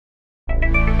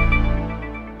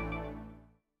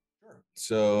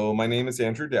So my name is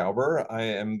Andrew Dauber. I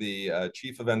am the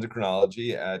Chief of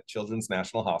Endocrinology at Children's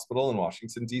National Hospital in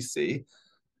Washington, D.C.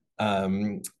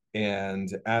 Um,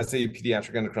 and as a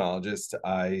pediatric endocrinologist,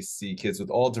 I see kids with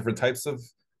all different types of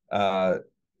uh,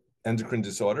 endocrine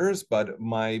disorders, but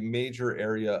my major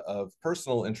area of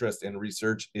personal interest and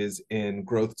research is in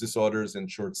growth disorders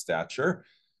and short stature.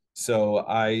 So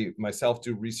I myself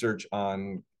do research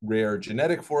on rare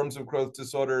genetic forms of growth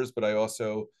disorders, but I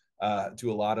also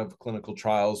do a lot of clinical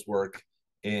trials work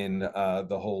in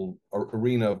the whole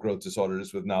arena of growth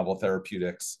disorders with novel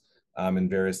therapeutics and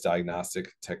various diagnostic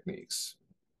techniques.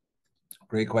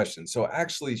 Great question. So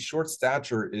actually, short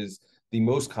stature is the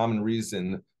most common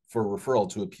reason for referral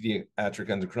to a pediatric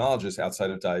endocrinologist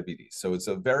outside of diabetes. So it's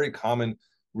a very common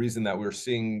reason that we're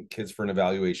seeing kids for an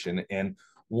evaluation. And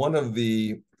one of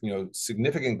the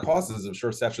significant causes of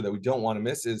short stature that we don't want to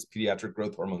miss is pediatric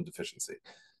growth hormone deficiency.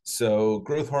 So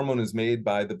growth hormone is made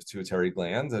by the pituitary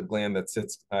gland, a gland that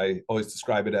sits, I always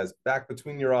describe it as back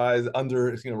between your eyes,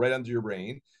 under, right under your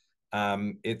brain.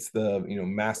 It's the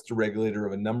master regulator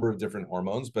of a number of different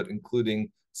hormones, but including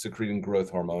secreting growth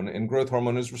hormone. And growth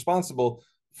hormone is responsible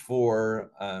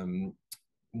for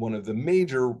one of the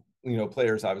major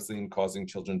players, obviously, in causing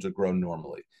children to grow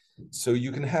normally. So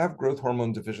you can have growth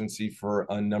hormone deficiency for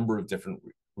a number of different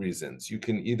reasons. You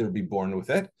can either be born with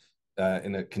it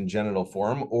in a congenital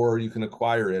form, or you can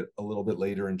acquire it a little bit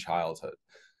later in childhood.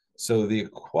 So the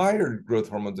acquired growth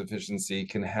hormone deficiency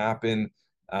can happen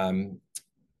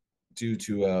due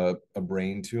to a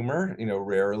brain tumor,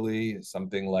 rarely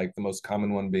something like the most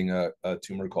common one being a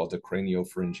tumor called a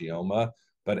craniopharyngioma,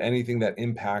 but anything that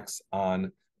impacts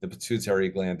on the pituitary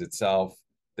gland itself.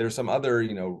 There's some other,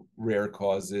 rare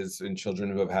causes in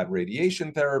children who have had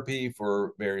radiation therapy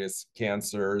for various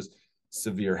cancers,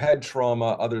 severe head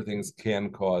trauma, other things can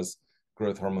cause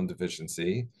growth hormone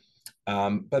deficiency.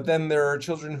 But then there are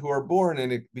children who are born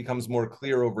and it becomes more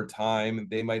clear over time.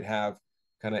 They might have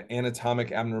kind of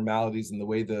anatomic abnormalities in the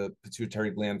way the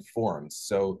pituitary gland forms.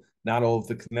 So not all of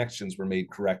the connections were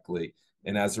made correctly.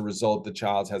 And as a result, the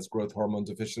child has growth hormone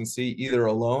deficiency, either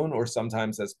alone or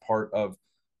sometimes as part of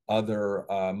other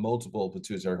multiple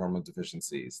pituitary hormone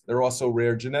deficiencies. There are also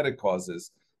rare genetic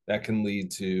causes that can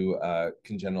lead to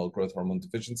congenital growth hormone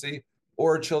deficiency,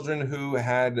 or children who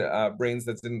had brains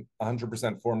that didn't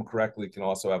 100% form correctly can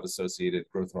also have associated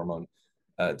growth hormone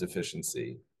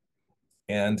deficiency.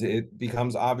 And it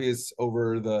becomes obvious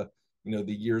over the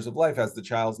years of life as the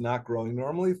child's not growing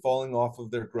normally, falling off of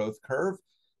their growth curve.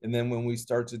 And then when we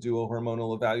start to do a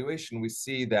hormonal evaluation, we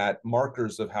see that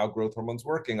markers of how growth hormones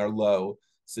working are low,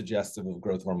 suggestive of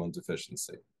growth hormone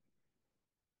deficiency.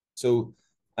 So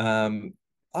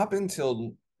up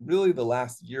until really the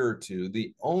last year or two,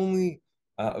 the only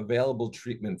available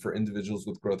treatment for individuals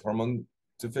with growth hormone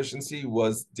deficiency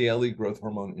was daily growth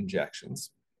hormone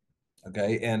injections.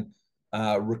 Okay, and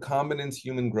recombinant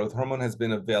human growth hormone has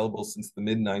been available since the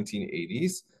mid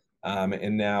 1980s,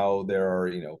 and now there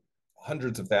are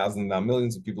hundreds of thousands, now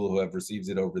millions of people who have received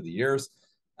it over the years.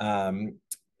 And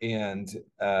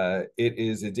it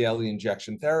is a daily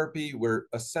injection therapy where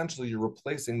essentially you're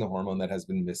replacing the hormone that has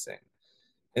been missing.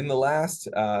 In the last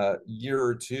year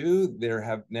or two, there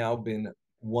have now been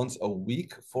once a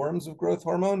week forms of growth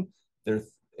hormone. There,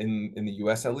 in the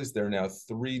US at least, there are now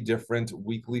 3 different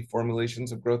weekly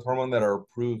formulations of growth hormone that are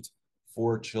approved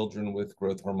for children with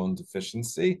growth hormone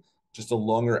deficiency, just a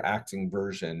longer acting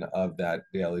version of that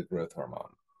daily growth hormone.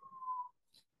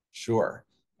 Sure.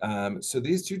 So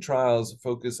these 2 trials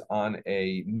focus on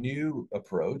a new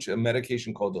approach, a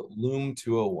medication called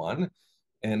LUM-201.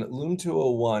 And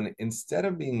LUM-201, instead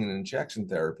of being an injection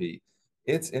therapy,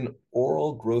 it's an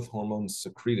oral growth hormone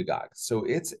secretagogue. So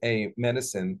it's a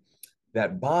medicine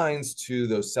that binds to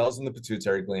those cells in the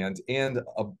pituitary gland and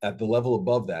at the level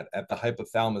above that, at the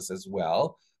hypothalamus as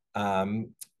well.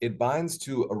 It binds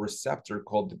to a receptor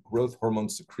called the growth hormone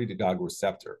secretagogue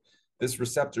receptor. This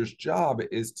receptor's job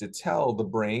is to tell the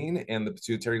brain and the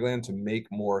pituitary gland to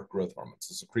make more growth hormone,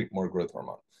 to secrete more growth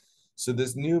hormone. So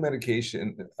this new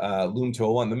medication,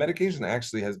 LUM-201, the medication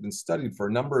actually has been studied for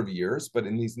a number of years, but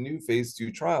in these new phase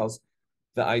 2 trials,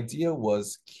 the idea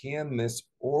was, can this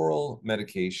oral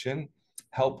medication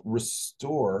help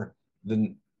restore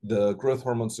the growth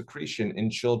hormone secretion in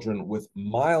children with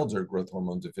milder growth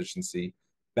hormone deficiency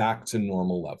back to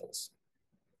normal levels?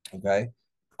 Okay.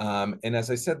 And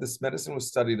as I said, this medicine was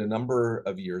studied a number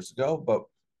of years ago, but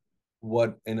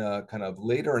what in a kind of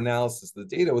later analysis of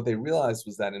the data, what they realized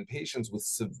was that in patients with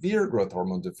severe growth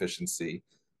hormone deficiency,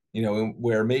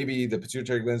 where maybe the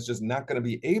pituitary gland is just not going to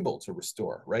be able to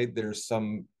restore, right? There's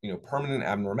some, permanent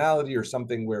abnormality or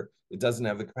something where it doesn't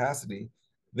have the capacity.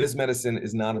 this medicine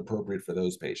is not appropriate for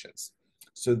those patients.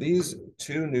 So these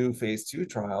two new phase 2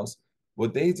 trials,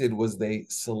 what they did was they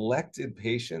selected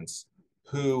patients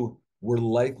who were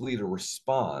likely to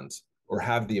respond or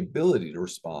have the ability to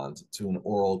respond to an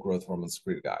oral growth hormone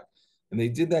secretagogue. And they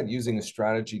did that using a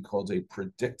strategy called a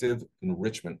predictive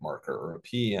enrichment marker, or a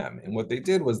PEM. And what they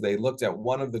did was they looked at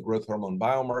one of the growth hormone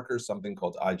biomarkers, something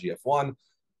called IGF-1,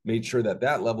 made sure that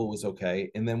that level was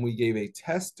okay. And then we gave a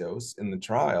test dose in the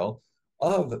trial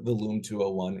of the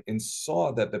LUM-201 and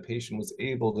saw that the patient was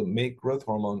able to make growth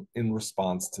hormone in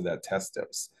response to that test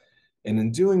dose. And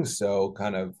in doing so,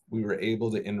 we were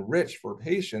able to enrich for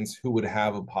patients who would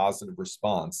have a positive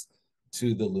response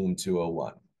to the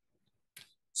LUM-201.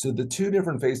 So the two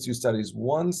different phase 2 studies,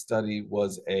 one study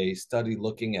was a study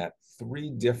looking at 3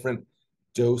 different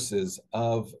doses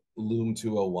of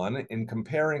LUM-201 and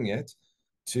comparing it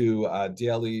to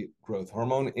daily growth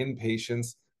hormone in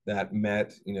patients that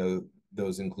met,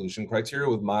 those inclusion criteria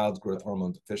with mild growth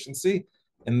hormone deficiency,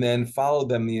 and then followed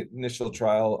them. The initial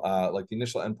trial, the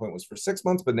initial endpoint was for 6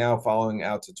 months, but now following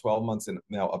out to 12 months and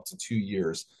now up to 2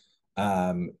 years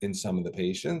in some of the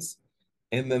patients.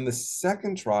 And then the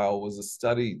second trial was a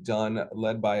study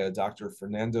led by a Dr.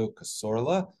 Fernando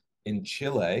Casorla in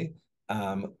Chile,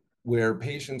 where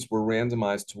patients were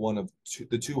randomized to one of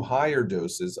the 2 higher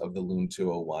doses of the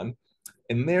LUM-201.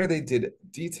 And there they did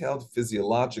detailed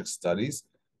physiologic studies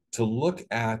to look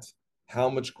at how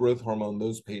much growth hormone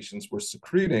those patients were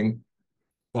secreting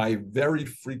by very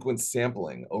frequent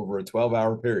sampling over a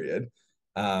 12-hour period,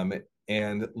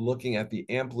 and looking at the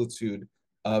amplitude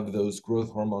of those growth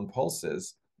hormone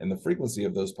pulses and the frequency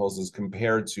of those pulses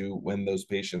compared to when those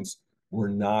patients were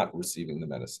not receiving the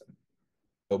medicine.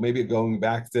 So maybe going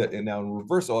back to, and now in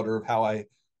reverse order of how I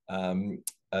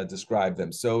describe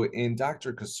them. So in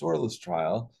Dr. Casorla's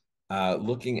trial,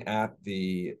 looking at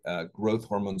the growth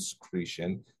hormone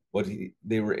secretion, what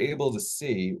they were able to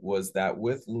see was that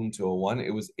with LUM-201,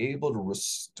 it was able to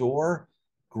restore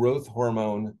growth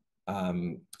hormone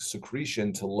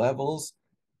secretion to levels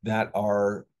that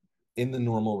are in the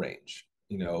normal range.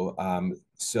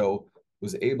 So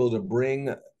was able to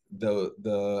bring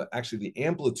the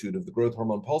amplitude of the growth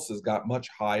hormone pulses got much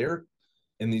higher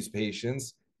in these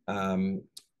patients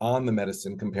on the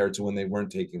medicine compared to when they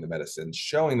weren't taking the medicine,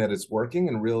 showing that it's working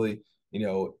and really,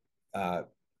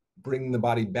 bringing the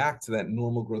body back to that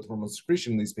normal growth hormone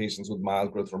secretion in these patients with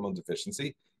mild growth hormone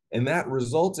deficiency. And that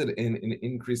resulted in an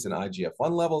increase in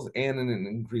IGF-1 levels and in an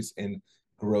increase in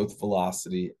growth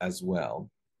velocity as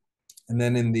well. And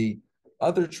then in the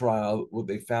other trial, what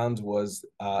they found was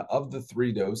of the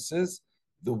 3 doses,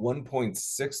 the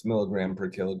 1.6 milligram per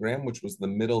kilogram, which was the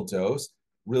middle dose,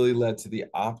 really led to the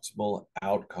optimal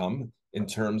outcome in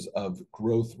terms of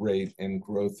growth rate and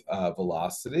growth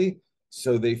velocity.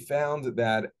 So they found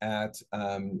that at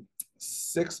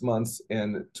 6 months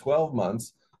and 12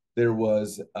 months, there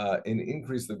was an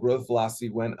increase. The growth velocity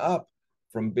went up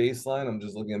from baseline, I'm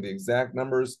just looking at the exact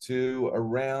numbers, to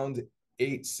around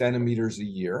 8 centimeters a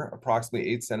year, approximately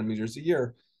 8 centimeters a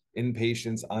year in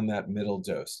patients on that middle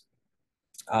dose.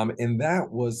 And that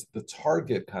was the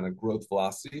target kind of growth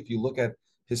velocity. If you look at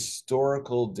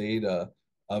historical data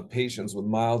of patients with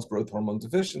mild growth hormone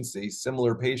deficiency,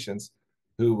 similar patients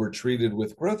who were treated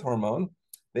with growth hormone,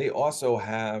 they also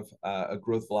have a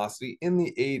growth velocity in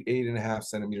the 8.5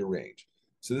 centimeter range.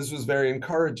 So this was very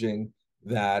encouraging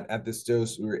that at this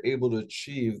dose, we were able to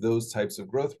achieve those types of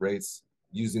growth rates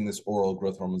using this oral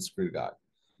growth hormone secretagogue.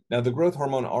 Now, the growth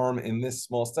hormone arm in this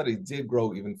small study did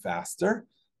grow even faster,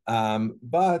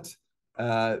 but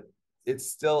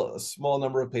it's still a small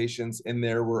number of patients, and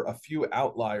there were a few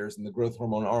outliers in the growth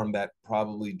hormone arm that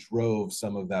probably drove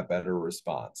some of that better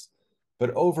response.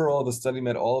 But overall, the study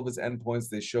met all of its endpoints.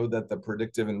 They showed that the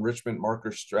predictive enrichment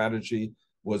marker strategy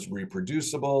was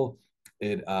reproducible.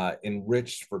 It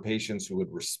enriched for patients who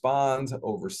would respond.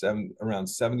 Around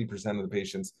 70% of the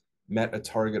patients met a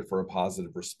target for a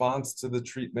positive response to the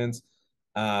treatment.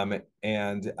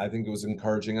 And I think it was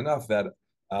encouraging enough that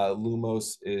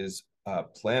Lumos is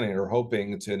planning or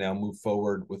hoping to now move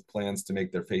forward with plans to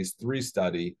make their phase 3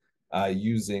 study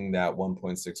using that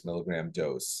 1.6 milligram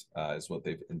dose is what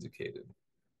they've indicated.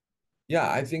 Yeah,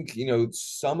 I think,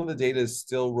 some of the data is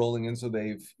still rolling in. So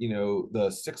they've, the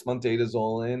 6-month data is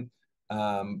all in,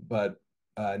 but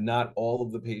not all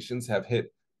of the patients have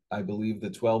hit, I believe, the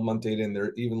 12-month data, and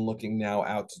they're even looking now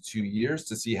out to 2 years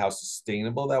to see how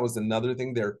sustainable. That was another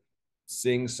thing. They're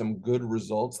seeing some good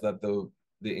results that the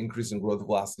increase in growth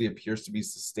velocity appears to be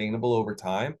sustainable over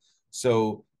time.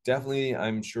 So definitely,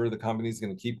 I'm sure the company is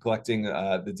going to keep collecting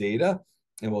the data,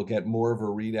 and we'll get more of a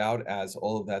readout as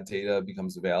all of that data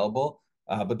becomes available.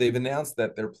 But they've announced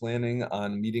that they're planning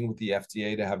on meeting with the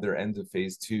FDA to have their end of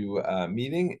phase 2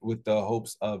 meeting with the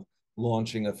hopes of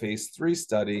launching a phase 3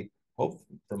 study, hope,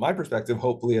 from my perspective,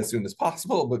 hopefully as soon as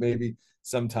possible, but maybe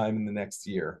sometime in the next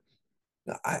year.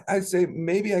 I'd say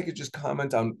maybe I could just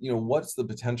comment on, what's the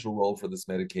potential role for this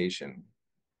medication?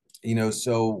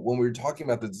 So when we were talking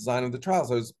about the design of the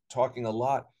trials, I was talking a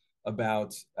lot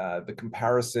about the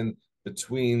comparison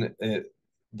between the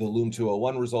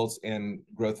LUM-201 results and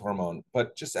growth hormone.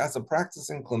 But just as a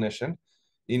practicing clinician,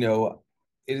 it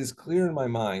is clear in my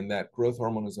mind that growth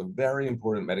hormone is a very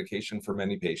important medication for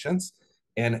many patients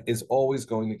and is always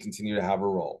going to continue to have a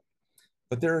role.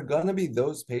 But there are going to be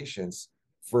those patients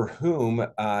for whom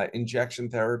injection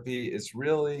therapy is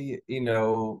really,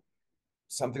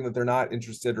 something that they're not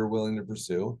interested or willing to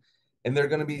pursue. And there are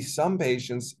going to be some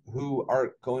patients who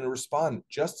are going to respond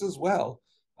just as well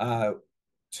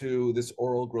to this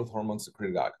oral growth hormone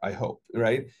secretagogue, I hope,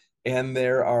 right? And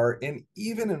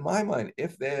even in my mind,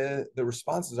 if the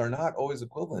responses are not always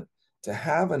equivalent, to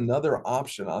have another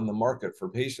option on the market for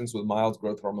patients with mild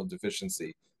growth hormone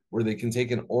deficiency, where they can take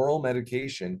an oral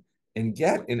medication and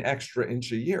get an extra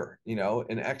inch a year,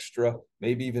 an extra,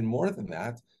 maybe even more than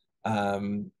that.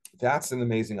 That's an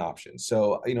amazing option.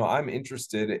 So, I'm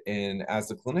interested in,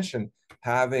 as a clinician,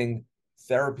 having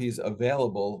therapies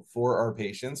available for our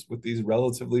patients with these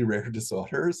relatively rare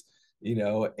disorders,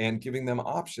 and giving them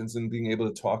options and being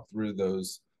able to talk through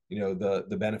those,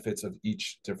 the benefits of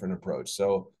each different approach.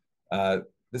 So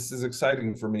this is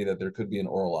exciting for me that there could be an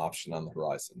oral option on the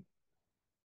horizon.